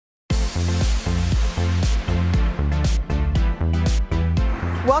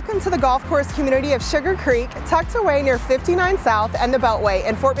Welcome to the golf course community of Sugar Creek, tucked away near 59 South and the Beltway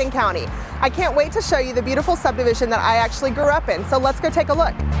in Fort Bend County. I can't wait to show you the beautiful subdivision that I actually grew up in, so let's go take a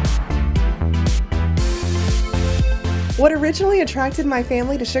look. What originally attracted my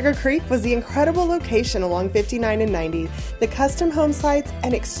family to Sugar Creek was the incredible location along 59 and 90, the custom home sites,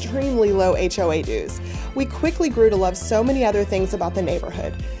 and extremely low HOA dues. We quickly grew to love so many other things about the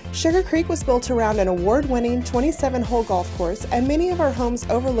neighborhood. Sugar Creek was built around an award-winning 27-hole golf course, and many of our homes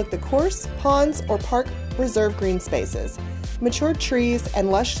overlook the course, ponds, or park reserve green spaces. Mature trees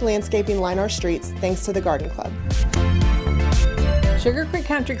and lush landscaping line our streets thanks to the Garden Club. Sugar Creek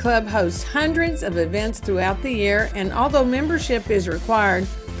Country Club hosts hundreds of events throughout the year, and although membership is required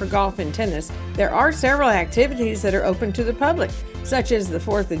for golf and tennis, there are several activities that are open to the public, such as the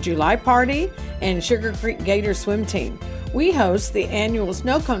 4th of July party and Sugar Creek Gator swim team. We host the annual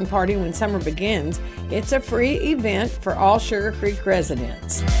snow cone party when summer begins. It's a free event for all Sugar Creek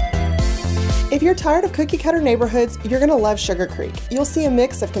residents. If you're tired of cookie-cutter neighborhoods, you're going to love Sugar Creek. You'll see a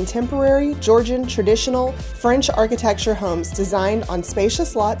mix of contemporary, Georgian, traditional, French architecture homes designed on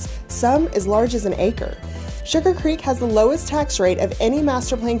spacious lots, some as large as an acre. Sugar Creek has the lowest tax rate of any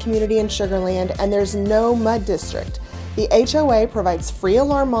master plan community in Sugar Land, and there's no mud district. The HOA provides free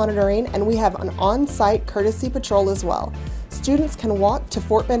alarm monitoring, and we have an on-site courtesy patrol as well. Students can walk to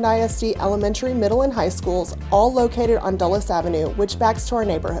Fort Bend ISD elementary, middle, and high schools, all located on Dulles Avenue, which backs to our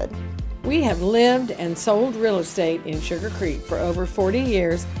neighborhood. We have lived and sold real estate in Sugar Creek for over 40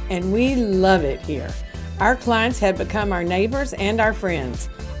 years, and we love it here. Our clients have become our neighbors and our friends.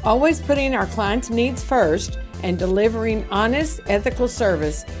 Always putting our clients' needs first and delivering honest, ethical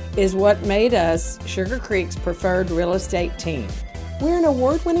service is what made us Sugar Creek's preferred real estate team. We're an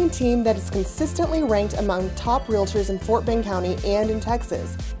award-winning team that is consistently ranked among top realtors in Fort Bend County and in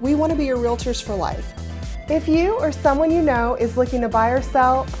Texas. We want to be your realtors for life. If you or someone you know is looking to buy or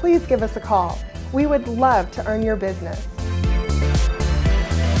sell, please give us a call. We would love to earn your business.